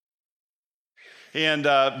And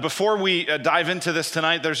before we dive into this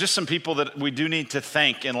tonight, there's just some people that we do need to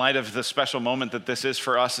thank in light of the special moment that this is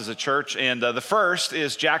for us as a church. And the first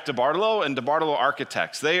is Jack DeBartolo and DeBartolo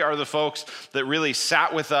Architects. They are the folks that really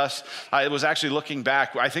sat with us. I was actually looking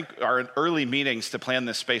back, I think our early meetings to plan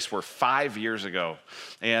this space were 5 years ago.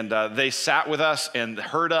 And they sat with us and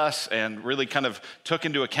heard us and really kind of took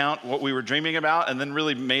into account what we were dreaming about and then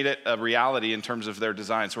really made it a reality in terms of their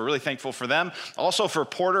design. So we're really thankful for them. Also for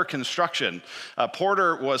Porter Construction.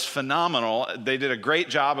 Porter was phenomenal. They did a great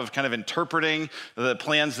job of kind of interpreting the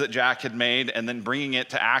plans that Jack had made and then bringing it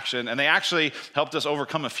to action. And they actually helped us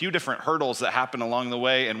overcome a few different hurdles that happened along the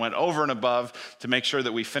way and went over and above to make sure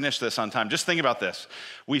that we finished this on time. Just think about this.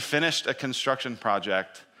 We finished a construction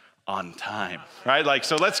project on time, right?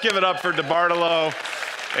 So let's give it up for DeBartolo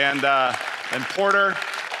and Porter.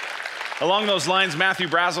 Along those lines, Matthew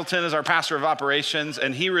Brazelton is our pastor of operations,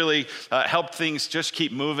 and he really helped things just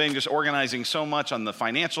keep moving, just organizing so much on the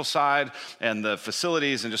financial side and the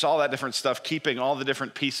facilities and just all that different stuff, keeping all the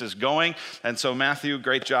different pieces going. And so Matthew,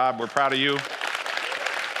 great job. We're proud of you.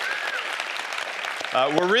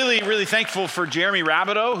 We're really, really thankful for Jeremy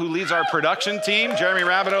Rabideau, who leads our production team. Jeremy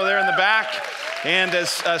Rabideau there in the back. And as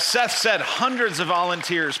Seth said, hundreds of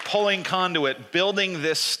volunteers pulling conduit, building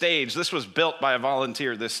this stage. This was built by a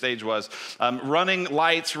volunteer, this stage was. Running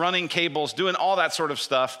lights, running cables, doing all that sort of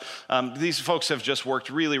stuff. These folks have just worked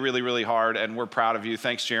really, really, really hard, and we're proud of you.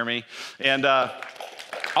 Thanks, Jeremy. And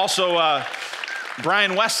also,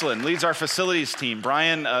 Brian Westland leads our facilities team.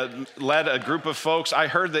 Brian led a group of folks. I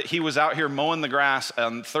heard that he was out here mowing the grass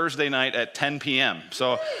on Thursday night at 10 p.m.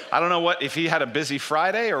 So I don't know if he had a busy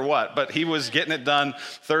Friday or what, but he was getting it done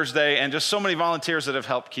Thursday, and just so many volunteers that have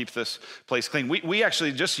helped keep this place clean. We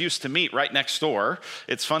actually just used to meet right next door.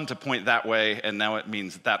 It's fun to point that way, and now it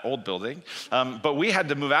means that old building. But we had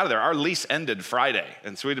to move out of there. Our lease ended Friday,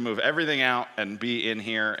 and so we had to move everything out and be in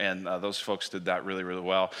here, and those folks did that really, really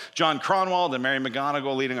well. John Cronwald and Mary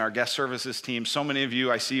McGonigal leading our guest services team. So many of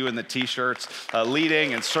you, I see you in the t-shirts,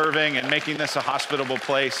 leading and serving and making this a hospitable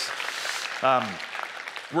place.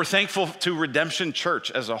 We're thankful to Redemption Church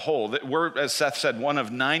as a whole. We're, as Seth said, one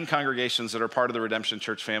of 9 congregations that are part of the Redemption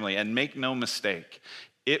Church family. And make no mistake,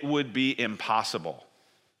 it would be impossible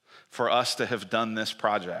for us to have done this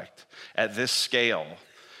project at this scale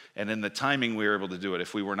and in the timing we were able to do it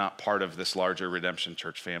if we were not part of this larger Redemption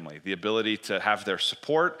Church family. The ability to have their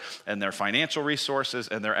support and their financial resources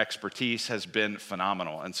and their expertise has been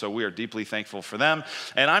phenomenal. And so we are deeply thankful for them.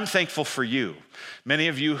 And I'm thankful for you. Many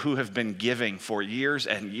of you who have been giving for years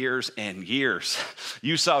and years and years.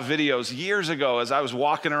 You saw videos years ago as I was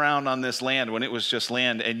walking around on this land when it was just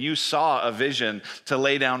land, and you saw a vision to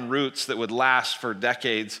lay down roots that would last for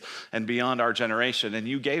decades and beyond our generation, and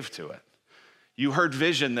you gave to it. You heard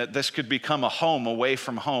vision that this could become a home away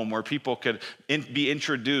from home where people could be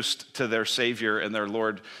introduced to their Savior and their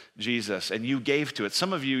Lord Jesus, and you gave to it.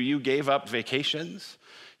 Some of you gave up vacations.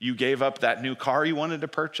 You gave up that new car you wanted to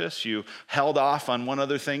purchase. You held off on one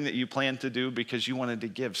other thing that you planned to do because you wanted to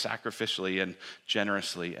give sacrificially and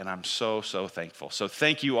generously, and I'm so, so thankful. So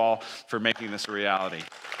thank you all for making this a reality.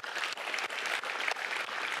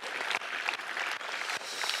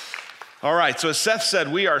 All right, so as Seth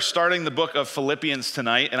said, we are starting the book of Philippians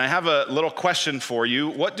tonight, and I have a little question for you.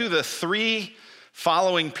 What do the 3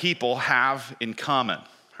 following people have in common? All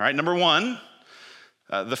right, number 1,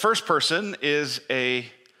 the first person is a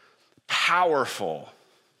powerful,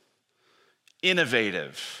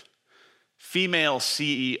 innovative female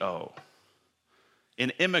CEO,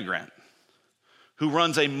 an immigrant who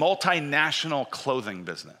runs a multinational clothing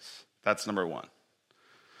business. That's number 1.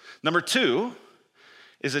 Number 2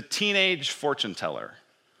 is a teenage fortune teller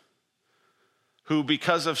who,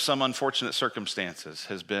 because of some unfortunate circumstances,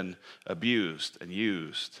 has been abused and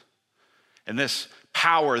used. And this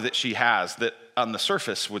power that she has that on the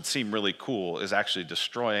surface would seem really cool is actually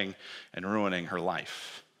destroying and ruining her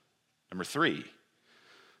life. Number 3,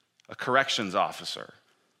 a corrections officer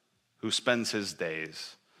who spends his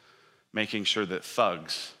days making sure that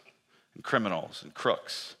thugs and criminals and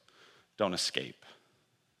crooks don't escape.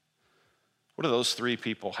 What do those 3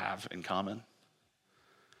 people have in common?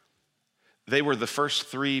 They were the first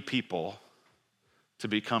 3 people to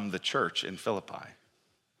become the church in Philippi.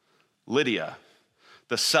 Lydia,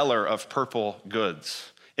 the seller of purple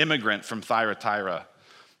goods, immigrant from Thyatira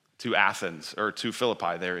to Athens, or to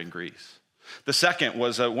Philippi there in Greece. The second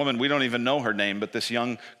was a woman, we don't even know her name, but this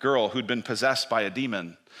young girl who'd been possessed by a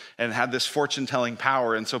demon and had this fortune-telling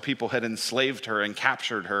power, and so people had enslaved her and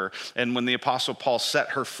captured her, and when the Apostle Paul set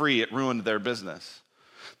her free, it ruined their business.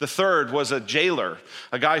 The third was a jailer,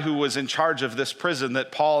 a guy who was in charge of this prison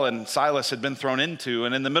that Paul and Silas had been thrown into.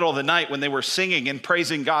 And in the middle of the night, when they were singing and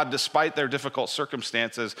praising God despite their difficult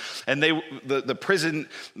circumstances, and the prison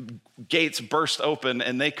gates burst open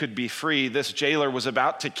and they could be free, this jailer was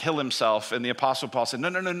about to kill himself. And the Apostle Paul said, no,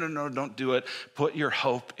 don't do it. Put your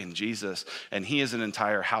hope in Jesus. And he and an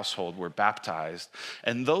entire household were baptized.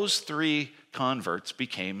 And those 3 converts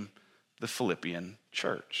became the Philippian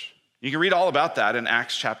church. You can read all about that in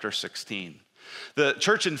Acts chapter 16. The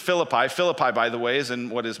church in Philippi, by the way, is in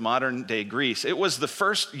what is modern day Greece. It was the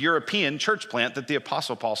first European church plant that the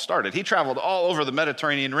Apostle Paul started. He traveled all over the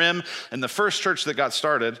Mediterranean rim, and the first church that got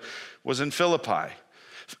started was in Philippi.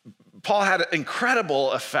 Paul had an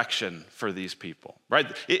incredible affection for these people, right?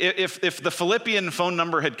 If the Philippian phone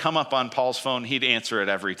number had come up on Paul's phone, he'd answer it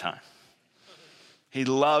every time. He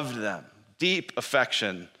loved them, deep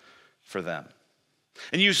affection for them.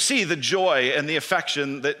 And you see the joy and the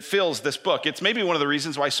affection that fills this book. It's maybe one of the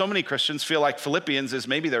reasons why so many Christians feel like Philippians is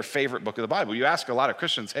maybe their favorite book of the Bible. You ask a lot of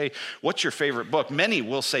Christians, hey, what's your favorite book? Many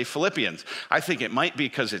will say Philippians. I think it might be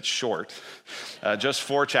because it's short, just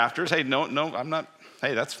 4 chapters. Hey, no, I'm not.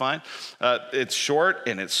 Hey, that's fine. It's short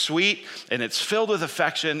and it's sweet and it's filled with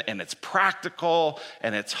affection and it's practical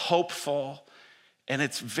and it's hopeful and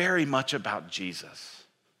it's very much about Jesus.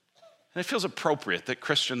 And it feels appropriate that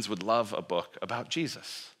Christians would love a book about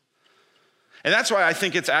Jesus. And that's why I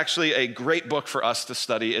think it's actually a great book for us to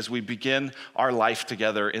study as we begin our life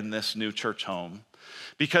together in this new church home.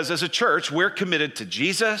 Because as a church, we're committed to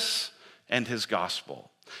Jesus and his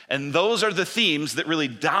gospel. And those are the themes that really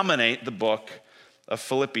dominate the book of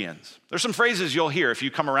Philippians. There's some phrases you'll hear if you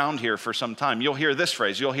come around here for some time. You'll hear this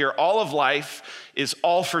phrase. You'll hear all of life is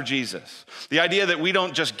all for Jesus. The idea that we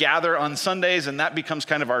don't just gather on Sundays and that becomes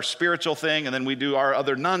kind of our spiritual thing and then we do our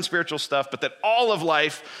other non-spiritual stuff, but that all of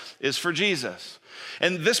life is for Jesus.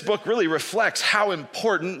 And this book really reflects how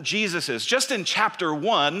important Jesus is. Just in chapter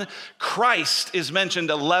 1, Christ is mentioned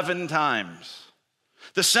 11 times.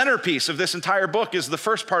 The centerpiece of this entire book is the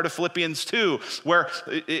first part of Philippians 2, where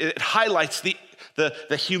it highlights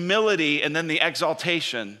the humility and then the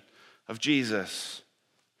exaltation of Jesus.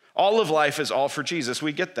 All of life is all for Jesus.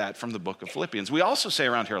 We get that from the book of Philippians. We also say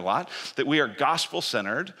around here a lot that we are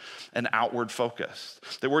gospel-centered and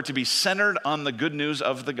outward-focused, that we're to be centered on the good news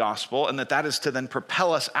of the gospel, and that is to then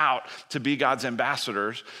propel us out to be God's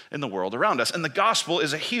ambassadors in the world around us. And the gospel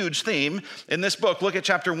is a huge theme in this book. Look at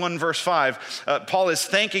chapter 1, verse 5. Paul is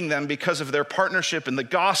thanking them because of their partnership in the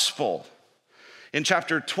gospel. In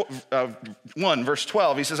chapter 1, verse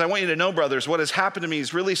 12, he says, I want you to know, brothers, what has happened to me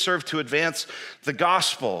has really served to advance the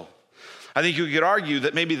gospel. I think you could argue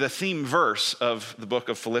that maybe the theme verse of the book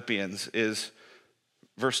of Philippians is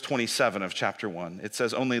verse 27 of chapter 1. It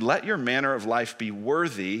says, only let your manner of life be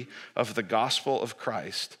worthy of the gospel of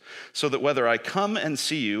Christ, so that whether I come and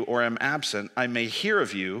see you or am absent, I may hear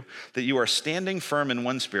of you that you are standing firm in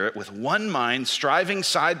one spirit, with one mind, striving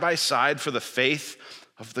side by side for the faith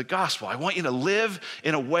of the gospel. I want you to live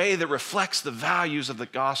in a way that reflects the values of the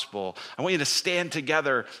gospel. I want you to stand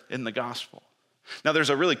together in the gospel. Now,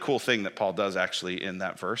 there's a really cool thing that Paul does actually in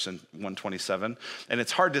that verse in 127, and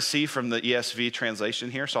it's hard to see from the ESV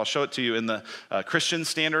translation here, so I'll show it to you in the Christian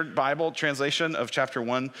Standard Bible translation of chapter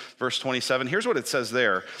 1, verse 27. Here's what it says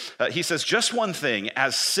there. He says, just one thing,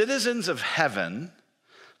 as citizens of heaven,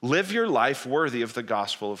 live your life worthy of the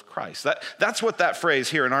gospel of Christ. That's what that phrase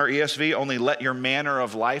here in our ESV, only let your manner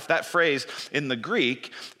of life, that phrase in the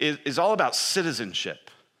Greek is all about citizenship.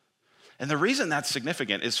 And the reason that's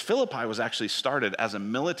significant is Philippi was actually started as a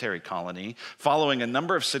military colony following a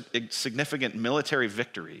number of significant military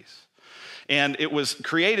victories. And it was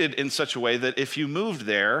created in such a way that if you moved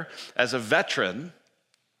there as a veteran,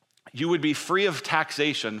 you would be free of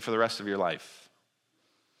taxation for the rest of your life.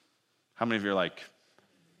 How many of you are like,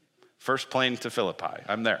 first plane to Philippi,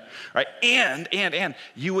 I'm there, right? And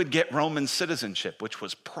you would get Roman citizenship, which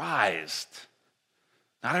was prized.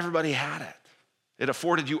 Not everybody had it. It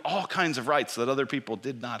afforded you all kinds of rights that other people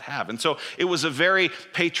did not have. And so it was a very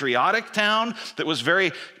patriotic town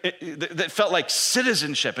that felt like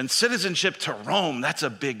citizenship, and citizenship to Rome, that's a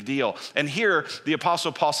big deal. And here the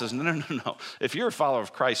Apostle Paul says, no. If you're a follower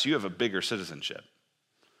of Christ, you have a bigger citizenship.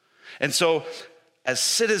 And so as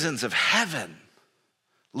citizens of heaven,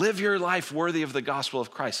 live your life worthy of the gospel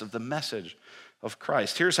of Christ, of the message of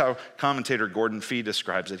Christ. Here's how commentator Gordon Fee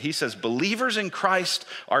describes it. He says, believers in Christ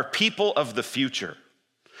are people of the future,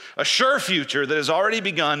 a sure future that has already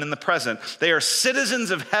begun in the present. They are citizens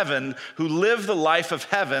of heaven who live the life of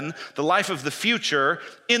heaven, the life of the future,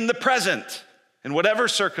 in the present, in whatever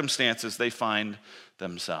circumstances they find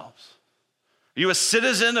themselves. Are you a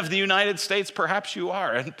citizen of the United States? Perhaps you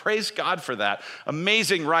are, and praise God for that.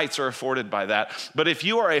 Amazing rights are afforded by that. But if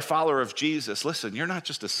you are a follower of Jesus, listen, you're not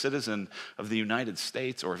just a citizen of the United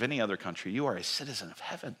States or of any other country. You are a citizen of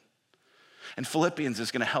heaven. And Philippians is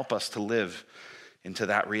going to help us to live into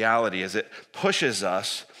that reality as it pushes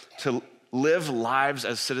us to live lives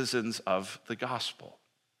as citizens of the gospel.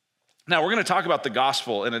 Now, we're going to talk about the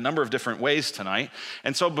gospel in a number of different ways tonight.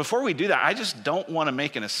 And so before we do that, I just don't want to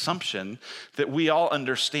make an assumption that we all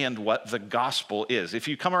understand what the gospel is. If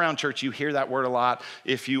you come around church, you hear that word a lot.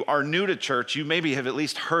 If you are new to church, you maybe have at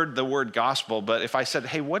least heard the word gospel. But if I said,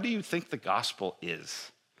 hey, what do you think the gospel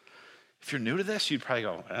is? If you're new to this, you'd probably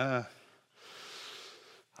go,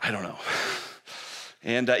 I don't know.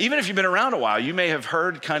 And even if you've been around a while, you may have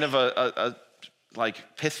heard kind of a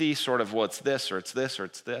like pithy sort of, well, it's this or it's this or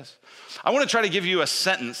it's this. I want to try to give you a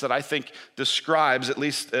sentence that I think describes, at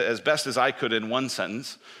least as best as I could in one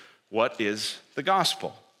sentence, what is the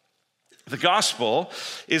gospel. The gospel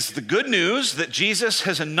is the good news that Jesus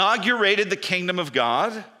has inaugurated the kingdom of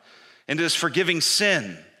God and is forgiving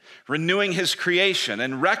sin, renewing his creation,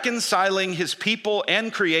 and reconciling his people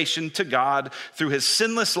and creation to God through his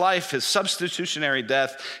sinless life, his substitutionary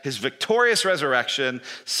death, his victorious resurrection,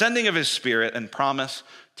 sending of his Spirit, and promise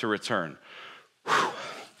to return. Whew.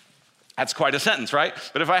 That's quite a sentence, right?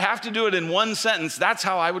 But if I have to do it in one sentence, that's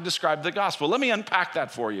how I would describe the gospel. Let me unpack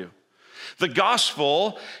that for you. The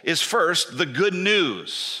gospel is first the good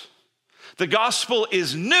news. The gospel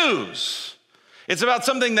is news. It's about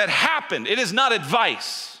something that happened. It is not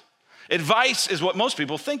advice. Advice is what most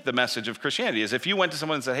people think the message of Christianity is. If you went to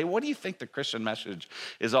someone and said, hey, what do you think the Christian message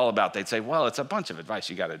is all about? They'd say, well, it's a bunch of advice.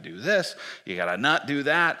 You got to do this. You got to not do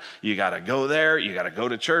that. You got to go there. You got to go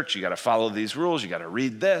to church. You got to follow these rules. You got to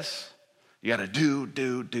read this. You got to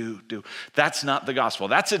do. That's not the gospel.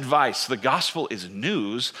 That's advice. The gospel is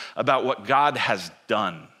news about what God has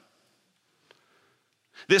done.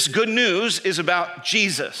 This good news is about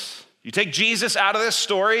Jesus. You take Jesus out of this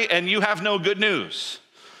story and you have no good news.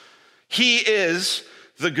 He is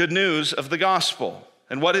the good news of the gospel.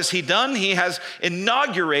 And what has he done? He has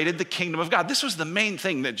inaugurated the kingdom of God. This was the main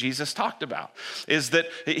thing that Jesus talked about, is that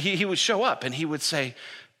he would show up and he would say,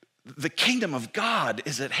 the kingdom of God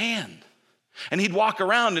is at hand. And he'd walk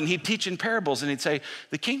around and he'd teach in parables and he'd say,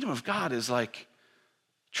 the kingdom of God is like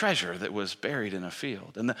treasure that was buried in a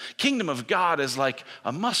field. And the kingdom of God is like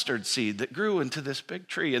a mustard seed that grew into this big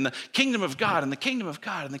tree. And the kingdom of God and the kingdom of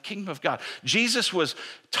God and the kingdom of God. Jesus was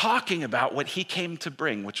talking about what he came to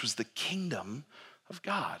bring, which was the kingdom of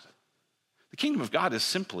God. The kingdom of God is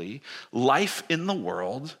simply life in the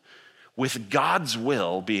world with God's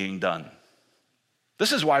will being done.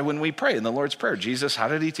 This is why when we pray in the Lord's Prayer, Jesus, how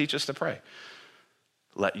did he teach us to pray?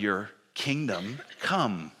 Let your kingdom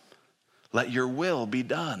come. Let your will be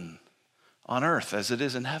done on earth as it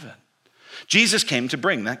is in heaven. Jesus came to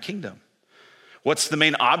bring that kingdom. What's the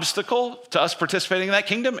main obstacle to us participating in that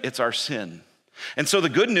kingdom? It's our sin. And so the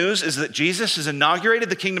good news is that Jesus has inaugurated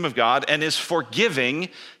the kingdom of God and is forgiving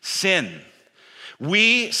sin.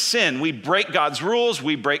 We sin. We break God's rules.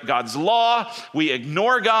 We break God's law. We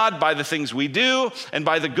ignore God by the things we do and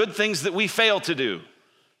by the good things that we fail to do.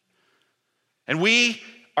 And we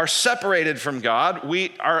are separated from God.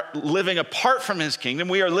 We are living apart from his kingdom.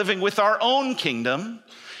 We are living with our own kingdom.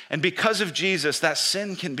 And because of Jesus, that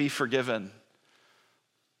sin can be forgiven.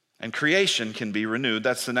 And creation can be renewed.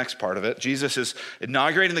 That's the next part of it. Jesus is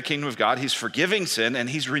inaugurating the kingdom of God. He's forgiving sin and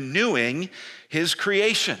he's renewing his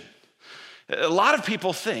creation. A lot of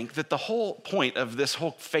people think that the whole point of this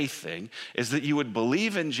whole faith thing is that you would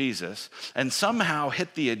believe in Jesus and somehow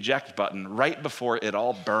hit the eject button right before it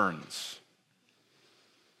all burns.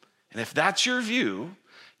 And if that's your view,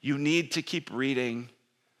 you need to keep reading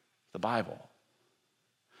the Bible.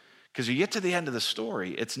 Because you get to the end of the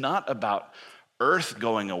story, it's not about earth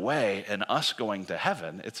going away and us going to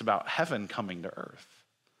heaven. It's about heaven coming to earth.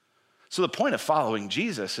 So the point of following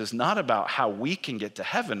Jesus is not about how we can get to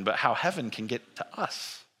heaven, but how heaven can get to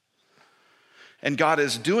us. And God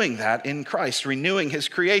is doing that in Christ, renewing his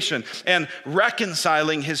creation and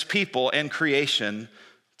reconciling his people and creation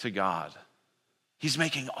to God. He's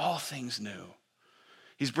making all things new.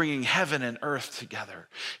 He's bringing heaven and earth together.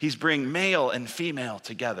 He's bringing male and female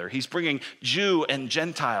together. He's bringing Jew and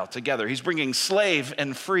Gentile together. He's bringing slave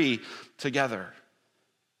and free together.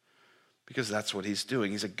 Because that's what he's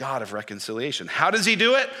doing. He's a God of reconciliation. How does he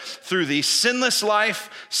do it? Through the sinless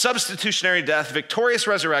life, substitutionary death, victorious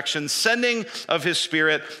resurrection, sending of his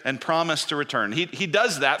Spirit, and promise to return. He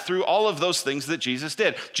does that through all of those things that Jesus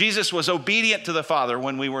did. Jesus was obedient to the Father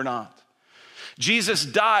when we were not. Jesus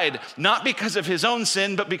died not because of his own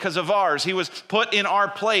sin, but because of ours. He was put in our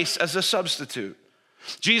place as a substitute.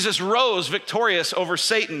 Jesus rose victorious over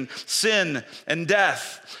Satan, sin, and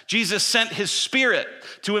death. Jesus sent his Spirit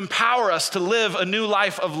to empower us to live a new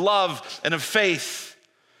life of love and of faith.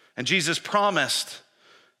 And Jesus promised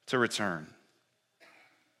to return.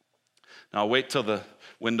 Now, I'll wait till the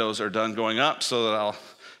windows are done going up so that I'll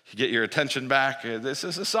get your attention back. This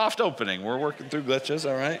is a soft opening. We're working through glitches,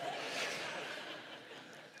 all right?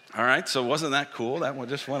 All right, so wasn't that cool? That one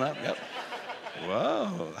just went up, yep.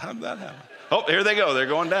 Whoa, how did that happen? Oh, here they go, they're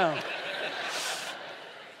going down.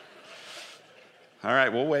 All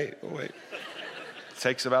right, we'll wait. It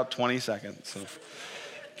takes about 20 seconds, so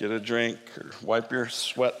get a drink or wipe your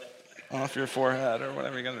sweat off your forehead or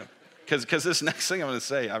whatever you're gonna do. Because this next thing I'm gonna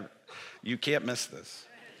say, you can't miss this.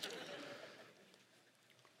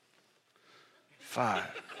 5,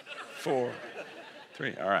 4,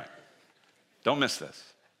 3, all right. Don't miss this.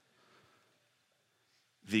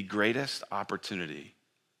 The greatest opportunity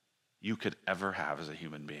you could ever have as a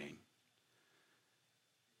human being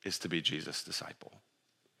is to be Jesus' disciple.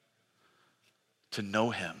 To know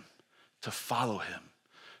him, to follow him,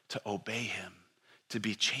 to obey him, to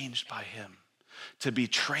be changed by him, to be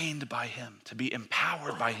trained by him, to be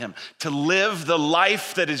empowered by him, to live the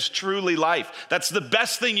life that is truly life. That's the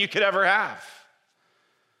best thing you could ever have.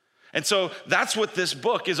 And so that's what this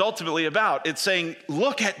book is ultimately about. It's saying,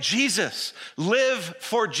 look at Jesus, live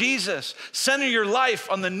for Jesus, center your life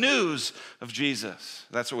on the news of Jesus.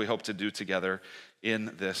 That's what we hope to do together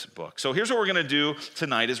in this book. So here's what we're gonna do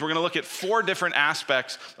tonight is we're gonna look at 4 different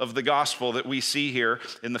aspects of the gospel that we see here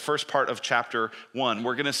in the first part of chapter 1.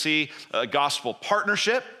 We're gonna see gospel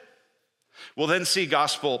partnership. We'll then see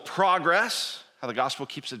gospel progress, how the gospel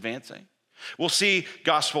keeps advancing. We'll see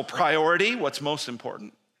gospel priority, what's most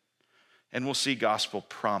important. And we'll see gospel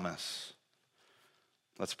promise.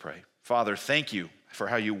 Let's pray. Father, thank you for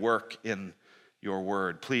how you work in your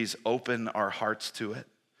word. Please open our hearts to it.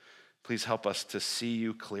 Please help us to see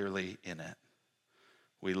you clearly in it.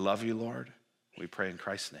 We love you, Lord. We pray in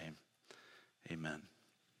Christ's name. Amen.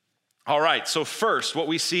 All right, so first, what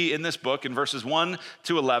we see in this book in verses 1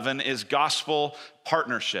 to 11 is gospel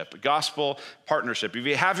partnership. Gospel partnership. If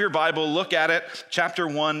you have your Bible, look at it, chapter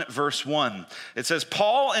 1, verse 1. It says,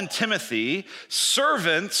 Paul and Timothy,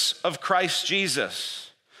 servants of Christ Jesus.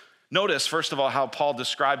 Notice, first of all, how Paul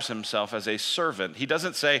describes himself as a servant. He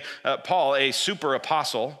doesn't say, Paul, a super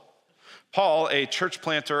apostle. Paul, a church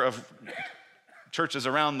planter of churches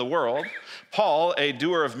around the world. Paul, a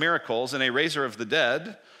doer of miracles and a raiser of the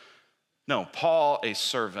dead. No, Paul, a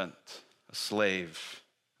servant, a slave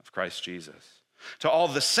of Christ Jesus. To all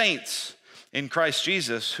the saints in Christ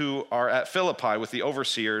Jesus who are at Philippi with the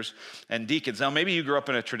overseers and deacons. Now, maybe you grew up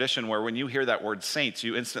in a tradition where when you hear that word saints,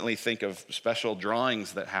 you instantly think of special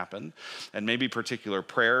drawings that happened and maybe particular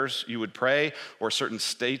prayers you would pray or certain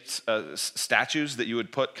statues that you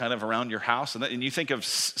would put kind of around your house. And you think of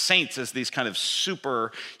saints as these kind of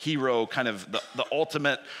superhero, kind of the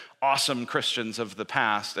ultimate awesome Christians of the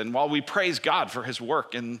past. And while we praise God for his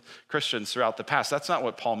work in Christians throughout the past, that's not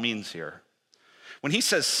what Paul means here. When he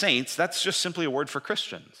says saints, that's just simply a word for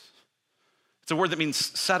Christians. It's a word that means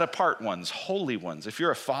set apart ones, holy ones. If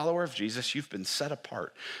you're a follower of Jesus, you've been set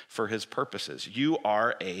apart for his purposes. You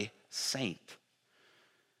are a saint.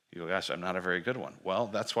 You go, gosh, I'm not a very good one. Well,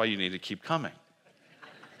 that's why you need to keep coming.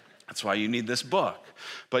 That's why you need this book.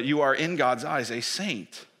 But you are in God's eyes a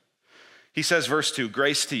saint. He says, verse 2,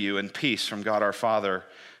 grace to you and peace from God our Father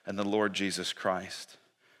and the Lord Jesus Christ.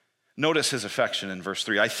 Notice his affection in verse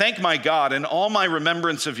 3. I thank my God in all my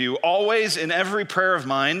remembrance of you, always in every prayer of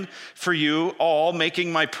mine for you all,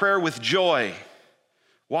 making my prayer with joy.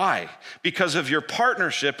 Why? Because of your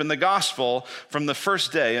partnership in the gospel from the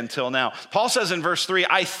first day until now. Paul says in verse 3,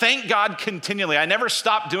 I thank God continually. I never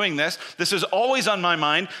stop doing this. This is always on my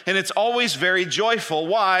mind, and it's always very joyful.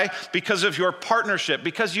 Why? Because of your partnership,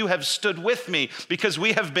 because you have stood with me, because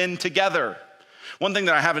we have been together. One thing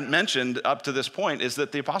that I haven't mentioned up to this point is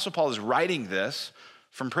that the Apostle Paul is writing this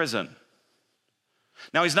from prison.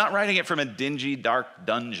 Now, he's not writing it from a dingy, dark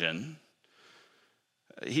dungeon.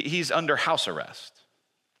 He's under house arrest.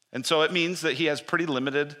 And so it means that he has pretty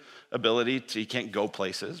limited ability he can't go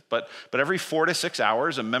places, but every 4 to 6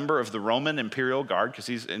 hours, a member of the Roman imperial guard, because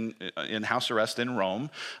he's in house arrest in Rome,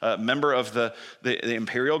 a member of the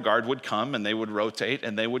imperial guard would come and they would rotate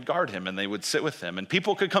and they would guard him and they would sit with him. And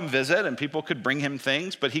people could come visit and people could bring him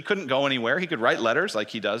things, but he couldn't go anywhere. He could write letters like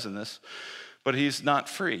he does in this, but he's not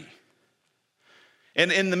free.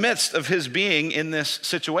 And in the midst of his being in this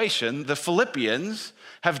situation, the Philippians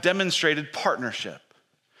have demonstrated partnership.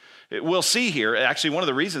 We'll see here, actually, one of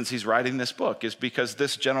the reasons he's writing this book is because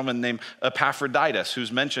this gentleman named Epaphroditus,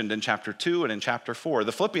 who's mentioned in chapter 2 and in chapter 4,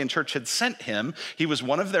 the Philippian church had sent him. He was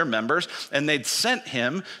one of their members, and they'd sent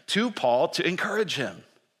him to Paul to encourage him,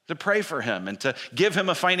 to pray for him, and to give him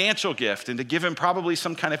a financial gift, and to give him probably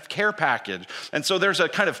some kind of care package. And so there's a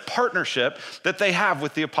kind of partnership that they have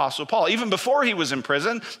with the Apostle Paul. Even before he was in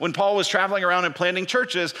prison, when Paul was traveling around and planting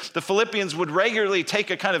churches, the Philippians would regularly take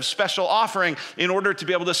a kind of special offering in order to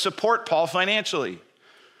be able to support Paul financially.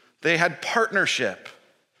 They had partnership.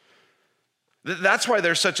 That's why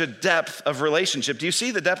there's such a depth of relationship. Do you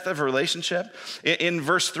see the depth of a relationship? In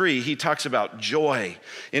verse 3, he talks about joy.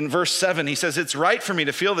 In verse 7, he says, it's right for me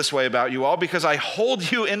to feel this way about you all because I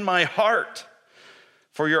hold you in my heart,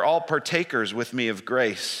 for you're all partakers with me of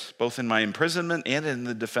grace, both in my imprisonment and in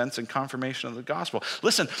the defense and confirmation of the gospel.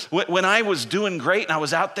 Listen, when I was doing great and I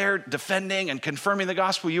was out there defending and confirming the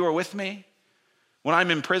gospel, you were with me. When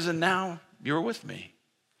I'm in prison now, you were with me.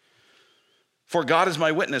 For God is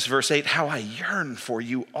my witness, verse 8, how I yearn for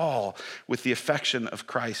you all with the affection of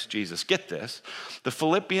Christ Jesus. Get this, the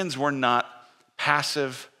Philippians were not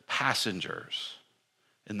passive passengers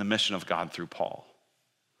in the mission of God through Paul.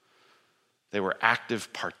 They were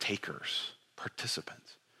active partakers,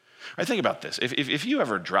 participants. All right, think about this. If you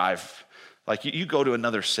ever drive, like you go to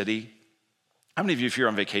another city, how many of you, if you're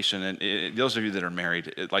on vacation, and those of you that are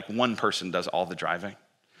married, like one person does all the driving?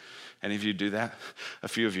 Any of you do that? A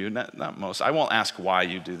few of you, not most. I won't ask why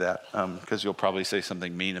you do that because you'll probably say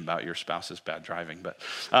something mean about your spouse's bad driving. But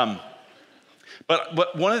one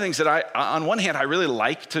of the things that on one hand, I really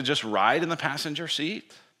like to just ride in the passenger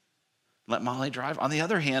seat, let Molly drive. On the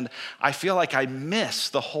other hand, I feel like I miss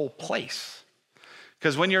the whole place.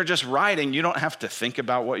 Because when you're just riding, you don't have to think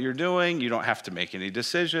about what you're doing. You don't have to make any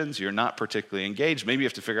decisions. You're not particularly engaged. Maybe you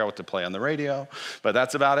have to figure out what to play on the radio, but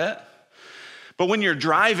that's about it. But when you're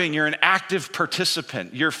driving, you're an active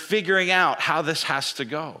participant. You're figuring out how this has to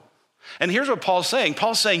go. And here's what Paul's saying.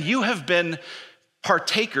 Paul's saying, you have been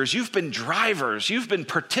partakers. You've been drivers. You've been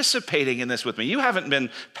participating in this with me. You haven't been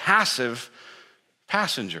passive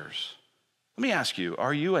passengers. Let me ask you,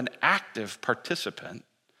 are you an active participant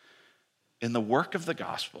in the work of the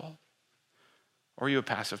gospel, or are you a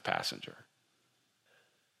passive passenger?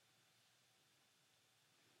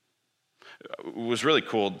 It was really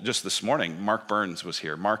cool just this morning. Mark Burns was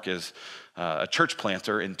here. Mark is a church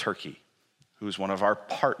planter in Turkey who's one of our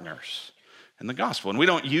partners in the gospel. And we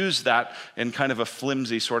don't use that in kind of a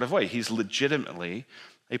flimsy sort of way. He's legitimately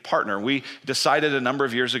a partner. We decided a number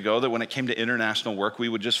of years ago that when it came to international work, we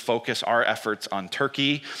would just focus our efforts on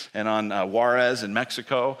Turkey and on Juarez in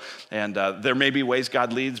Mexico. And there may be ways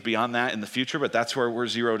God leads beyond that in the future, but that's where we're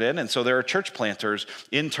zeroed in. And so there are church planters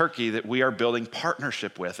in Turkey that we are building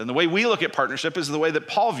partnership with. And the way we look at partnership is the way that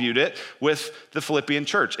Paul viewed it with the Philippian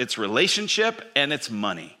church. It's relationship and it's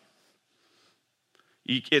money.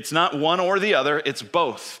 It's not one or the other, it's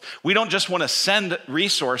both. We don't just want to send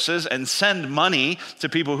resources and send money to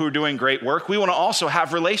people who are doing great work. We want to also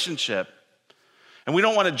have relationship. And we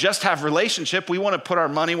don't want to just have relationship. We want to put our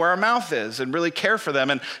money where our mouth is and really care for them.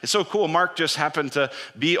 And it's so cool. Mark just happened to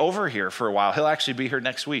be over here for a while. He'll actually be here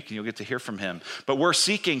next week and you'll get to hear from him. But we're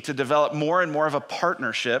seeking to develop more and more of a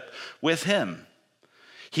partnership with him.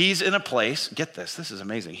 He's in a place, get this is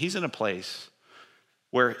amazing. He's in a place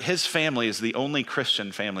where his family is the only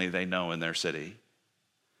Christian family they know in their city.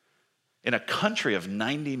 In a country of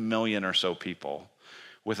 90 million or so people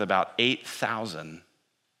with about 8,000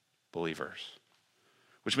 believers.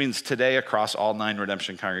 Which means today across all 9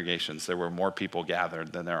 redemption congregations, there were more people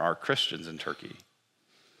gathered than there are Christians in Turkey.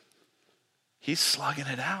 He's slugging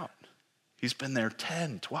it out. He's been there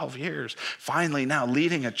 10, 12 years. Finally now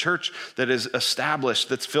leading a church that is established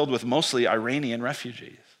that's filled with mostly Iranian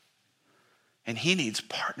refugees. And he needs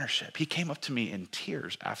partnership. He came up to me in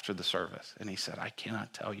tears after the service and he said, I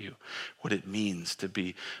cannot tell you what it means to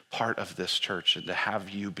be part of this church and to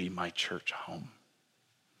have you be my church home.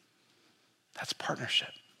 That's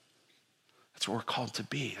partnership. That's what we're called to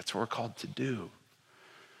be. That's what we're called to do.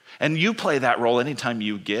 And you play that role anytime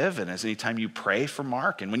you give and anytime you pray for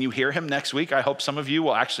Mark. And when you hear him next week, I hope some of you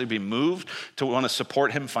will actually be moved to want to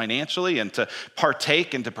support him financially and to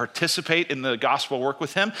partake and to participate in the gospel work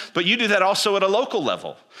with him. But you do that also at a local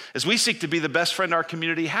level. As we seek to be the best friend our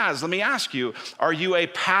community has, let me ask you, are you a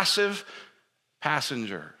passive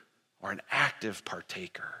passenger or an active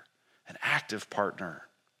partaker, an active partner?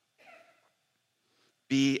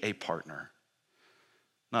 Be a partner,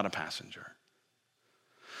 not a passenger.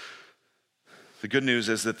 The good news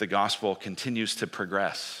is that the gospel continues to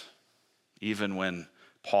progress even when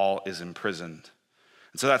Paul is imprisoned.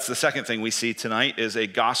 And so that's the second thing we see tonight is a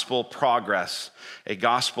gospel progress, a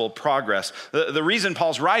gospel progress. The reason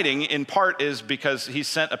Paul's writing in part is because he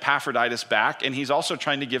sent Epaphroditus back, and he's also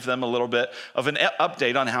trying to give them a little bit of an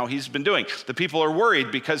update on how he's been doing. The people are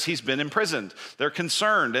worried because he's been imprisoned. They're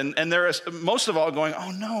concerned, and they're most of all going,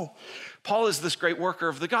 oh no, Paul is this great worker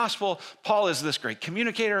of the gospel. Paul is this great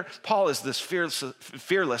communicator. Paul is this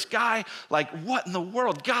fearless guy. Like, what in the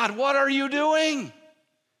world? God, what are you doing?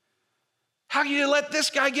 How can you let this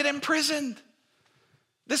guy get imprisoned?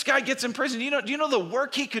 This guy gets imprisoned. Do you know the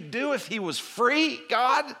work he could do if he was free,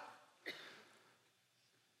 God?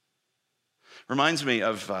 Reminds me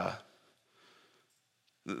of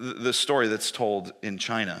the story that's told in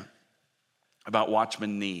China about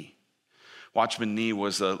Watchman Nee. Watchman Nee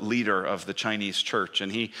was a leader of the Chinese church,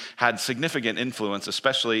 and he had significant influence,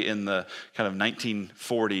 especially in the kind of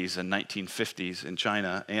 1940s and 1950s in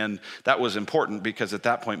China. And that was important because at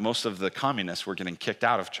that point, most of the communists were getting kicked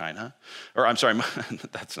out of China. Or I'm sorry,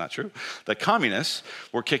 that's not true. The communists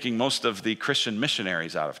were kicking most of the Christian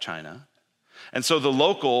missionaries out of China. And so the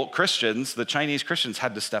local Christians, the Chinese Christians,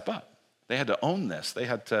 had to step up. They had to own this. They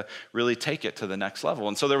had to really take it to the next level.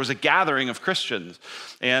 And so there was a gathering of Christians,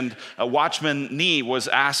 and Watchman Nee was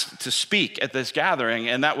asked to speak at this gathering,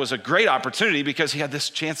 and that was a great opportunity because he had this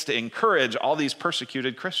chance to encourage all these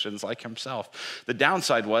persecuted Christians like himself. The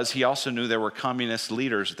downside was he also knew there were communist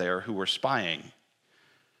leaders there who were spying.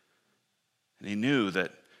 And he knew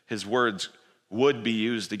that his words would be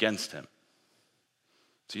used against him.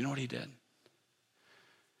 So you know what he did?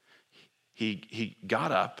 He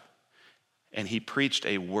got up and he preached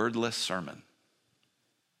a wordless sermon.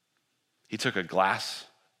 He took a glass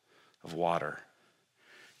of water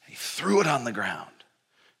and he threw it on the ground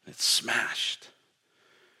and it smashed.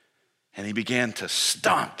 And he began to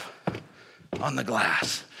stomp on the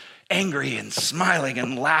glass, angry and smiling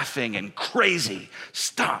and laughing and crazy.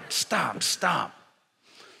 Stomp, stomp, stomp.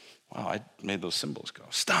 Wow, I made those symbols go.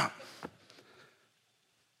 Stomp.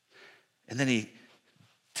 And then he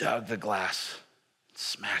dug the glass,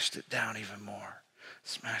 smashed it down even more,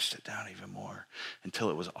 until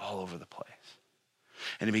it was all over the place.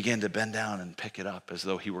 And he began to bend down and pick it up as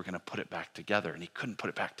though he were going to put it back together. And he couldn't put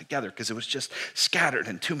it back together because it was just scattered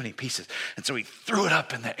in too many pieces. And so he threw it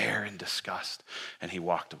up in the air in disgust and he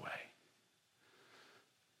walked away.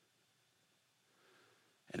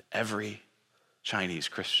 And every Chinese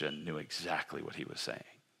Christian knew exactly what he was saying.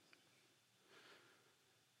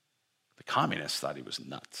 The communists thought he was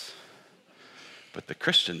nuts. But the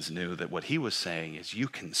Christians knew that what he was saying is you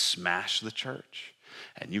can smash the church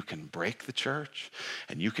and you can break the church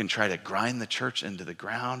and you can try to grind the church into the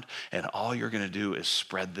ground, and all you're going to do is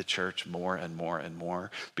spread the church more and more and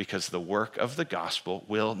more because the work of the gospel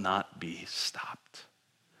will not be stopped.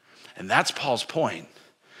 And that's Paul's point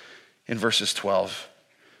in verses 12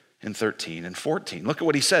 and 13 and 14. Look at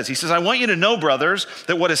what he says. He says, I want you to know, brothers,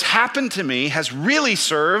 that what has happened to me has really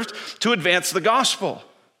served to advance the gospel,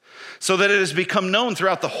 so that it has become known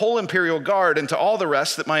throughout the whole imperial guard and to all the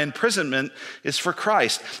rest that my imprisonment is for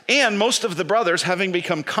Christ. And most of the brothers, having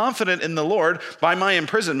become confident in the Lord by my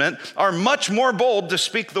imprisonment, are much more bold to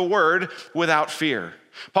speak the word without fear.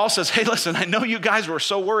 Paul says, hey, listen, I know you guys were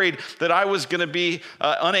so worried that I was going to be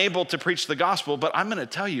unable to preach the gospel, but I'm going to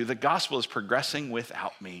tell you the gospel is progressing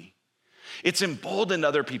without me. It's emboldened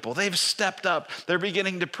other people. They've stepped up. They're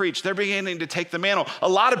beginning to preach. They're beginning to take the mantle. A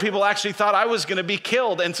lot of people actually thought I was going to be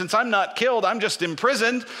killed. And since I'm not killed, I'm just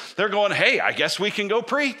imprisoned. They're going, hey, I guess we can go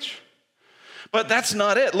preach. But that's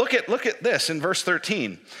not it. Look at this in verse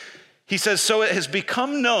 13. He says, so it has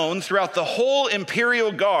become known throughout the whole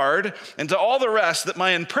imperial guard and to all the rest that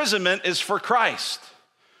my imprisonment is for Christ.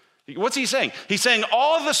 What's he saying? He's saying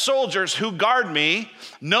all the soldiers who guard me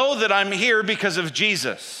know that I'm here because of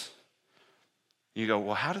Jesus. You go,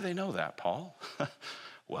 well, how do they know that, Paul?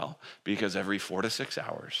 Well, because every 4 to 6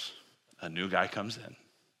 hours, a new guy comes in,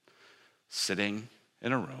 sitting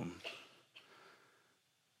in a room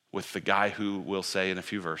with the guy who will say in a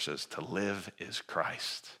few verses, to live is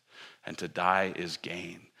Christ and to die is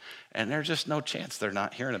gain. And there's just no chance they're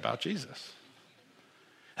not hearing about Jesus.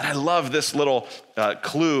 And I love this little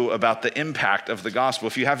clue about the impact of the gospel.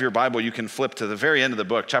 If you have your Bible, you can flip to the very end of the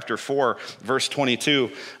book, chapter 4, verse 22.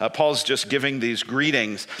 Paul's just giving these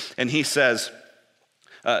greetings, and he says,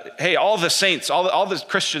 hey, all the saints, all the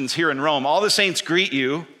Christians here in Rome, all the saints greet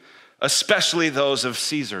you, especially those of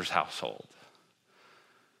Caesar's household.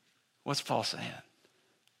 What's Paul saying?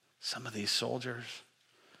 Some of these soldiers,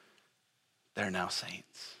 they're now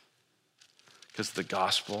saints because the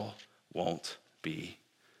gospel won't be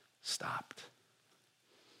stopped.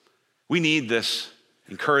 We need this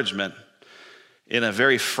encouragement in a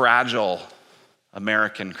very fragile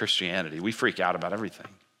American Christianity. We freak out about everything.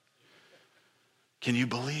 Can you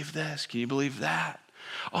believe this? Can you believe that?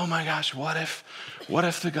 Oh my gosh, what if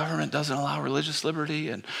the government doesn't allow religious liberty?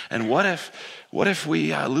 And what if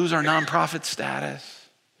we lose our nonprofit status?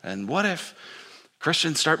 And what if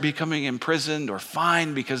Christians start becoming imprisoned or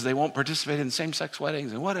fined because they won't participate in same-sex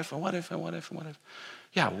weddings? And what if, and what if, and what if, and what if?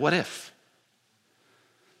 Yeah, what if?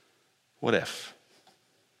 What if?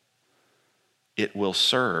 It will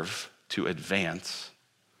serve to advance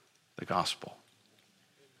the gospel.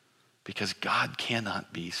 Because God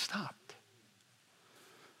cannot be stopped.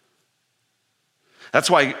 That's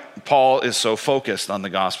why Paul is so focused on the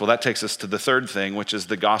gospel. That takes us to the third thing, which is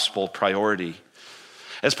the gospel priority.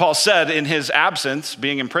 As Paul said, in his absence,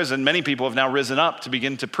 being in prison, many people have now risen up to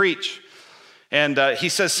begin to preach. And he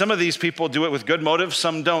says some of these people do it with good motives,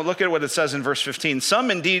 some don't. Look at what it says in verse 15. Some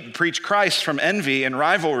indeed preach Christ from envy and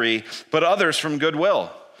rivalry, but others from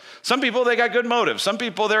goodwill. Some people, they got good motives. Some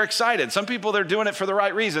people, they're excited. Some people, they're doing it for the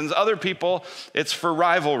right reasons. Other people, it's for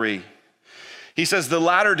rivalry. He says, the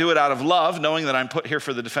latter do it out of love, knowing that I'm put here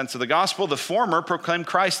for the defense of the gospel. The former proclaim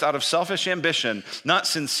Christ out of selfish ambition, not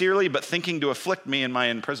sincerely, but thinking to afflict me in my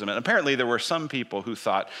imprisonment. Apparently, there were some people who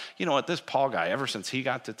thought, you know what, this Paul guy, ever since he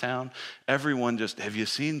got to town, everyone just, have you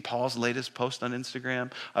seen Paul's latest post on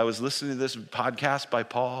Instagram? I was listening to this podcast by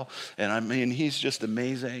Paul, and I mean, he's just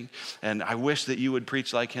amazing. And I wish that you would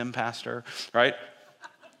preach like him, Pastor, right?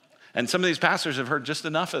 And some of these pastors have heard just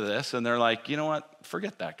enough of this, and they're like, you know what?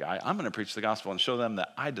 Forget that guy. I'm going to preach the gospel and show them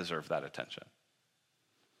that I deserve that attention.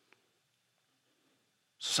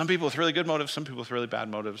 So some people with really good motives, some people with really bad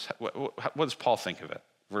motives. What does Paul think of it?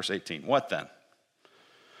 Verse 18, what then?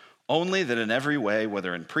 Only that in every way,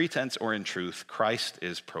 whether in pretense or in truth, Christ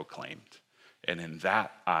is proclaimed, and in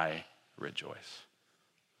that I rejoice.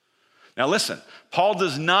 Now listen, Paul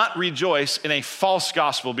does not rejoice in a false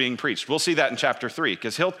gospel being preached. We'll see that in chapter 3,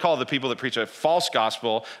 because he'll call the people that preach a false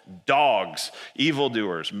gospel dogs,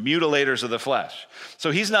 evildoers, mutilators of the flesh.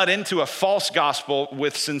 So he's not into a false gospel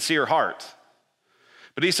with sincere heart.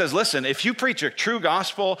 But he says, listen, if you preach a true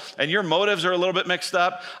gospel and your motives are a little bit mixed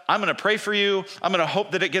up, I'm going to pray for you. I'm going to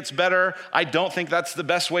hope that it gets better. I don't think that's the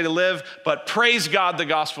best way to live, but praise God the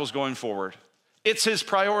gospel's going forward. It's his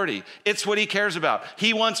priority. It's what he cares about.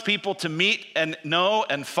 He wants people to meet and know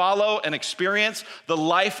and follow and experience the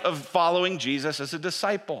life of following Jesus as a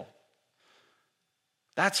disciple.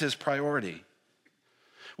 That's his priority.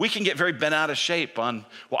 We can get very bent out of shape on,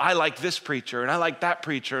 well, I like this preacher and I like that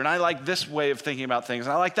preacher and I like this way of thinking about things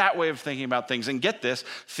and I like that way of thinking about things. And get this,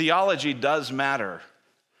 theology does matter.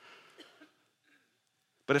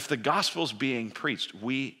 But if the gospel's being preached,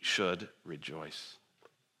 we should rejoice.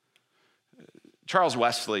 John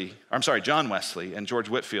Wesley and George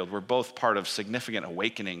Whitefield were both part of significant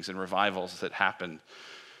awakenings and revivals that happened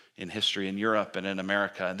in history in Europe and in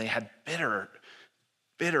America. And they had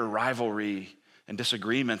bitter rivalry and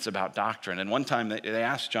disagreements about doctrine. And one time they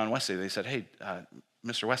asked John Wesley, they said, hey,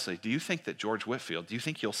 Mr. Wesley, do you think that George Whitefield, do you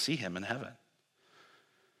think you'll see him in heaven? And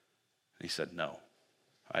he said, no,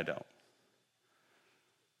 I don't.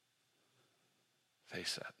 They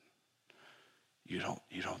said, you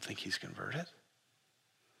don't think he's converted?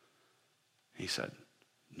 He said,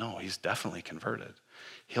 no, he's definitely converted.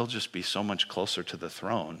 He'll just be so much closer to the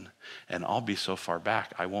throne, and I'll be so far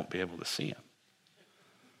back, I won't be able to see him.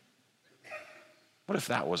 What if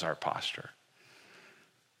that was our posture?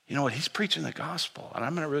 You know what? He's preaching the gospel, and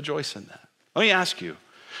I'm going to rejoice in that. Let me ask you,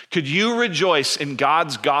 could you rejoice in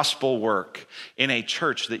God's gospel work in a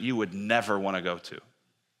church that you would never want to go to?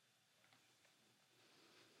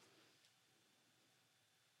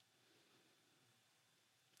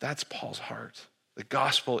 That's Paul's heart. The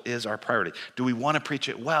gospel is our priority. Do we want to preach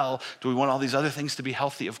it well? Do we want all these other things to be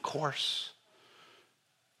healthy? Of course.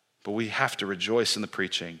 But we have to rejoice in the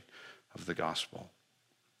preaching of the gospel.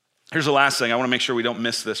 Here's the last thing. I want to make sure we don't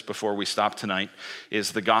miss this before we stop tonight,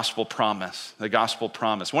 is the gospel promise. The gospel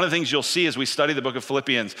promise. One of the things you'll see as we study the book of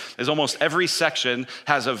Philippians is almost every section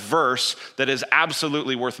has a verse that is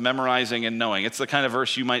absolutely worth memorizing and knowing. It's the kind of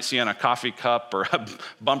verse you might see on a coffee cup or a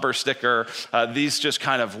bumper sticker. These just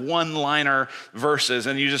kind of one-liner verses,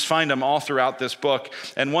 and you just find them all throughout this book.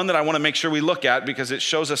 And one that I want to make sure we look at because it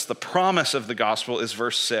shows us the promise of the gospel is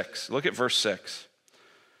verse 6. Look at verse 6.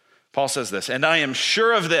 Paul says this, and I am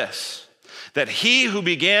sure of this, that he who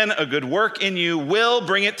began a good work in you will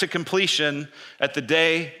bring it to completion at the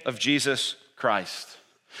day of Jesus Christ.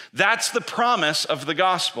 That's the promise of the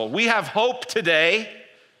gospel. We have hope today.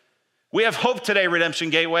 We have hope today, Redemption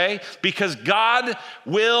Gateway, because God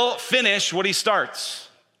will finish what he starts.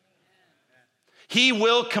 He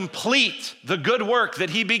will complete the good work that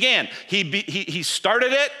he began. He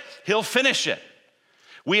started it, he'll finish it.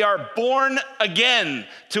 We are born again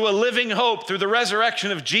to a living hope through the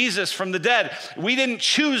resurrection of Jesus from the dead. We didn't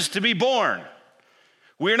choose to be born.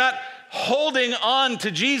 We're not holding on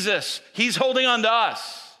to Jesus. He's holding on to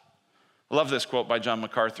us. I love this quote by John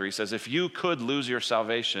MacArthur. He says, if you could lose your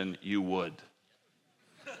salvation, you would.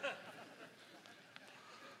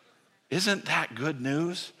 Isn't that good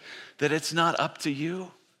news? That it's not up to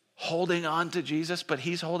you holding on to Jesus, but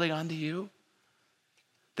he's holding on to you?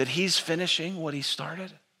 That he's finishing what he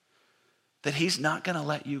started? That he's not going to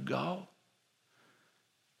let you go?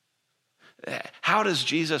 How does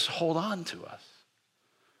Jesus hold on to us?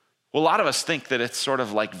 Well, a lot of us think that it's sort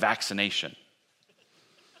of like vaccination.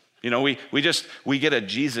 You know, we get a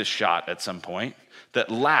Jesus shot at some point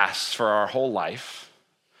that lasts for our whole life.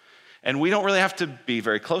 And we don't really have to be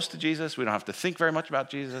very close to Jesus. We don't have to think very much about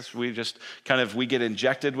Jesus. We just we get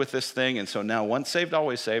injected with this thing. And so now once saved,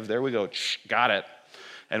 always saved. There we go. Got it.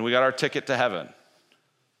 And we got our ticket to heaven.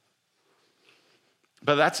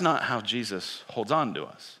 But that's not how Jesus holds on to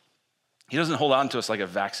us. He doesn't hold on to us like a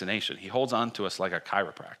vaccination. He holds on to us like a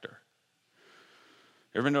chiropractor.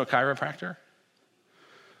 You ever been to a chiropractor?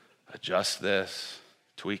 Adjust this,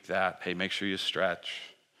 tweak that. Hey, make sure you stretch.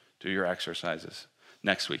 Do your exercises.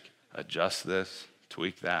 Next week, adjust this,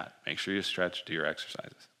 tweak that. Make sure you stretch, do your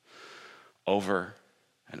exercises. Over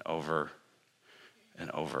and over and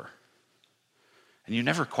over. And you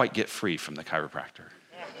never quite get free from the chiropractor.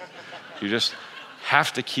 You just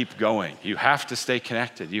have to keep going. You have to stay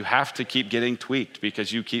connected. You have to keep getting tweaked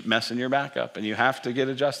because you keep messing your back up, and you have to get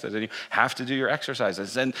adjusted, and you have to do your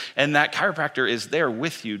exercises. And that chiropractor is there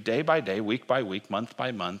with you day by day, week by week, month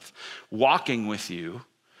by month, walking with you,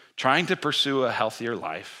 trying to pursue a healthier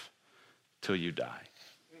life till you die.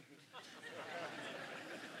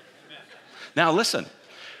 Now listen,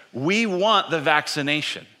 we want the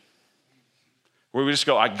vaccination where we just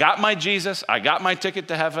go, I got my Jesus, I got my ticket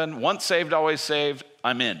to heaven, once saved, always saved,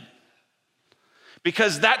 I'm in.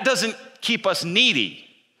 Because that doesn't keep us needy.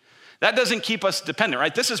 That doesn't keep us dependent,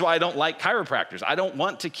 right? This is why I don't like chiropractors. I don't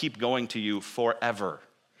want to keep going to you forever.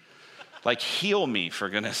 Like, heal me, for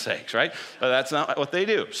goodness sakes, right? But that's not what they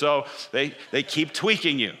do. So they keep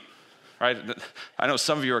tweaking you, right? I know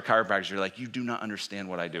some of you are chiropractors, you're like, you do not understand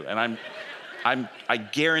what I do. And I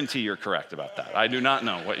guarantee you're correct about that. I do not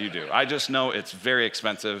know what you do. I just know it's very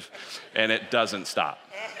expensive and it doesn't stop.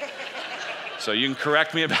 So you can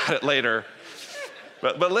correct me about it later.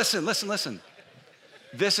 But listen.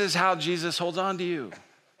 This is how Jesus holds on to you.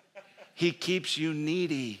 He keeps you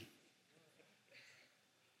needy.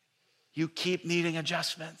 You keep needing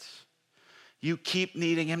adjustments. You keep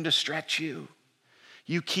needing him to stretch you.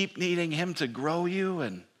 You keep needing him to grow you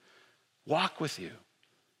and walk with you.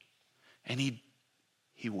 And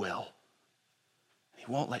he will. He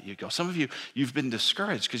won't let you go. Some of you, you've been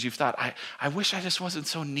discouraged because you've thought, I wish I just wasn't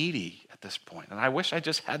so needy at this point. And I wish I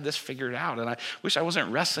just had this figured out. And I wish I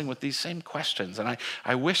wasn't wrestling with these same questions. And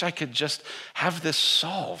I wish I could just have this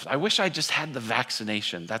solved. I wish I just had the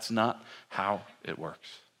vaccination. That's not how it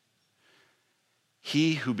works.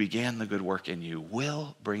 He who began the good work in you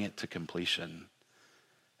will bring it to completion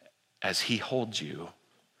as he holds you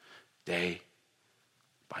day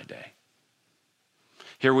by day.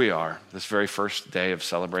 Here we are, this very first day of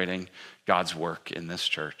celebrating God's work in this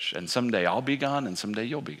church. And someday I'll be gone and someday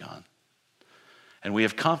you'll be gone. And we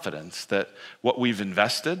have confidence that what we've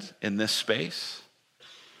invested in this space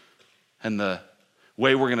and the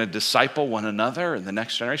way we're going to disciple one another and the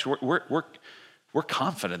next generation, we're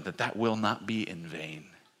confident that that will not be in vain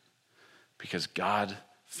because God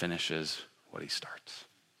finishes what he starts.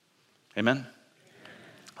 Amen?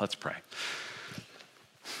 Let's pray.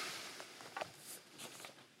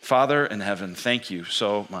 Father in heaven, thank you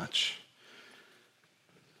so much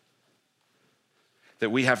that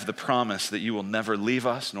we have the promise that you will never leave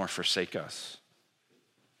us nor forsake us.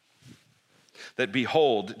 That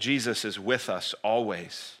behold, Jesus is with us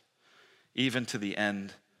always, even to the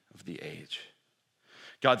end of the age.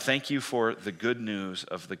 God, thank you for the good news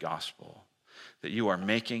of the gospel, that you are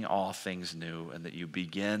making all things new and that you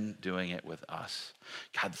begin doing it with us.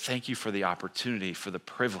 God, thank you for the opportunity, for the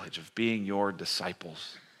privilege of being your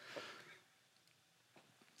disciples.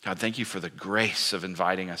 God, thank you for the grace of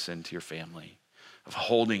inviting us into your family, of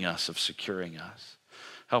holding us, of securing us.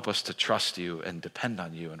 Help us to trust you and depend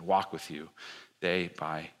on you and walk with you day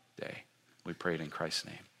by day. We pray it in Christ's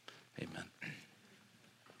name. Amen.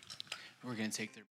 We're going to take their